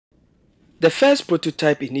The first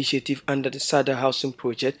prototype initiative under the SADA housing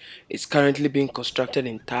project is currently being constructed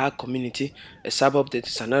in Taha community, a suburb of the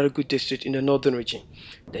Sanarigu district in the northern region.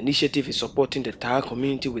 The initiative is supporting the Taha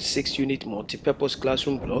community with 6-unit multi-purpose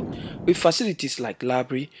classroom block with facilities like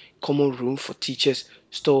library, common room for teachers,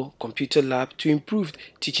 store, computer lab to improve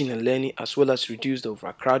teaching and learning as well as reduce the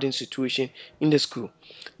overcrowding situation in the school.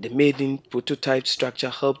 The maiden prototype structure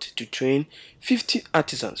helped to train 50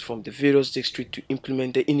 artisans from the various districts to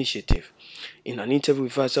implement the initiative. In an interview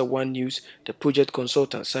with Versa One News, the project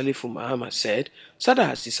consultant Salifu Mahama said SADA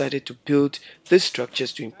has decided to build these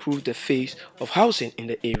structures to improve the phase of housing in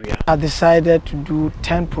the area. I decided to do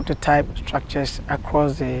 10 prototype structures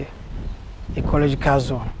across the ecological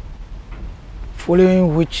zone,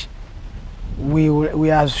 following which we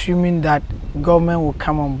are assuming that government will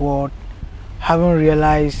come on board, having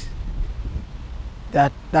realized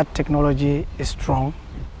that that technology is strong.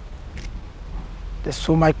 There's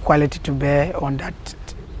so much quality to bear on that.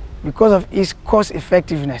 Because of its cost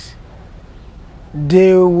effectiveness,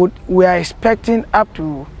 we are expecting up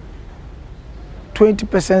to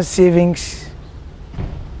 20% savings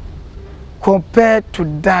compared to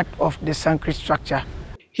that of the Sankrit structure.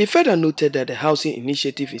 He further noted that the housing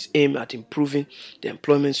initiative is aimed at improving the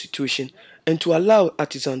employment situation and to allow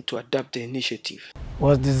artisans to adapt the initiative. It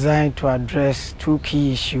was designed to address two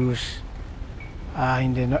key issues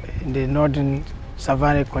in the northern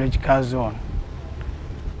Savannah ecological zone.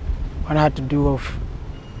 One had to do with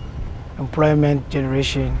employment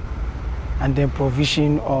generation and the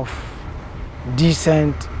provision of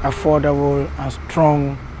decent, affordable and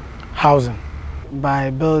strong housing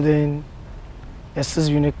by building a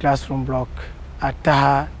 6-unit classroom block at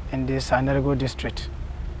Taha in the Sanarigu district.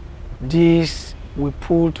 This we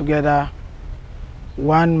pull together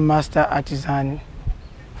one master artisan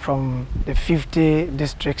from the 50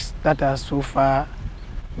 districts that are so far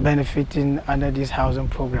benefiting under this housing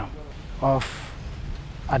program of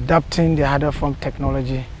adapting the Hydrofoam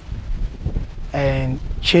technology and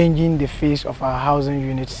changing the face of our housing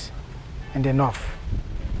units in the north.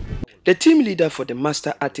 The team leader for the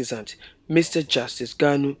master artisans, Mr. Justice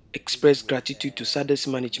Ganu, expressed gratitude to SADA's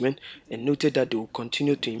management and noted that they will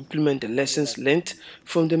continue to implement the lessons learned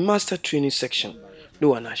from the master training section.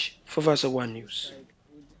 Noah Nash, for Versa One News.